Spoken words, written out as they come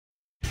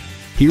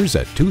Here's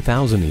a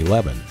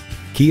 2011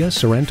 Kia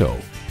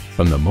Sorento.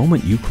 From the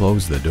moment you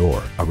close the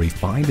door, a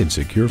refined and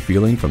secure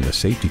feeling from the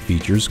safety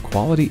features,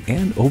 quality,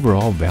 and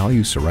overall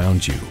value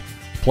surrounds you.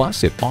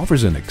 Plus, it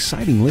offers an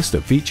exciting list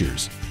of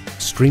features: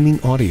 streaming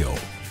audio,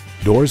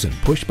 doors and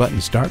push-button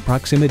start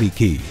proximity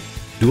key,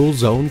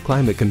 dual-zone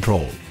climate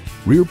control,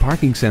 rear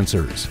parking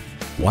sensors,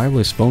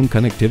 wireless phone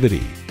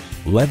connectivity,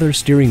 leather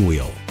steering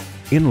wheel,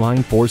 inline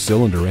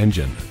 4-cylinder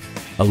engine,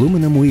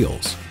 aluminum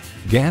wheels,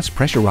 gas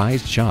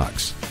pressurized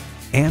shocks,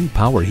 and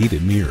power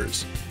heated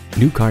mirrors.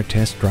 New Car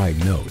Test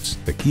Drive notes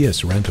the Kia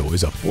Sorento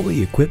is a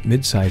fully equipped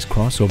midsize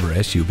crossover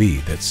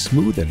SUV that's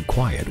smooth and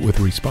quiet with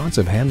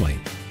responsive handling.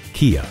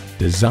 Kia,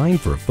 designed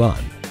for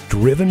fun,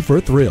 driven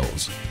for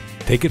thrills.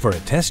 Take it for a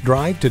test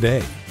drive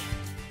today.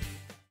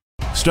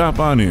 Stop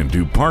on in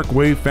to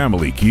Parkway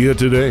Family Kia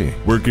today.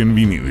 We're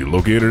conveniently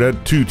located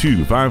at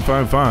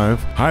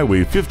 22555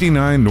 Highway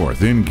 59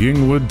 North in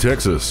Kingwood,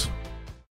 Texas.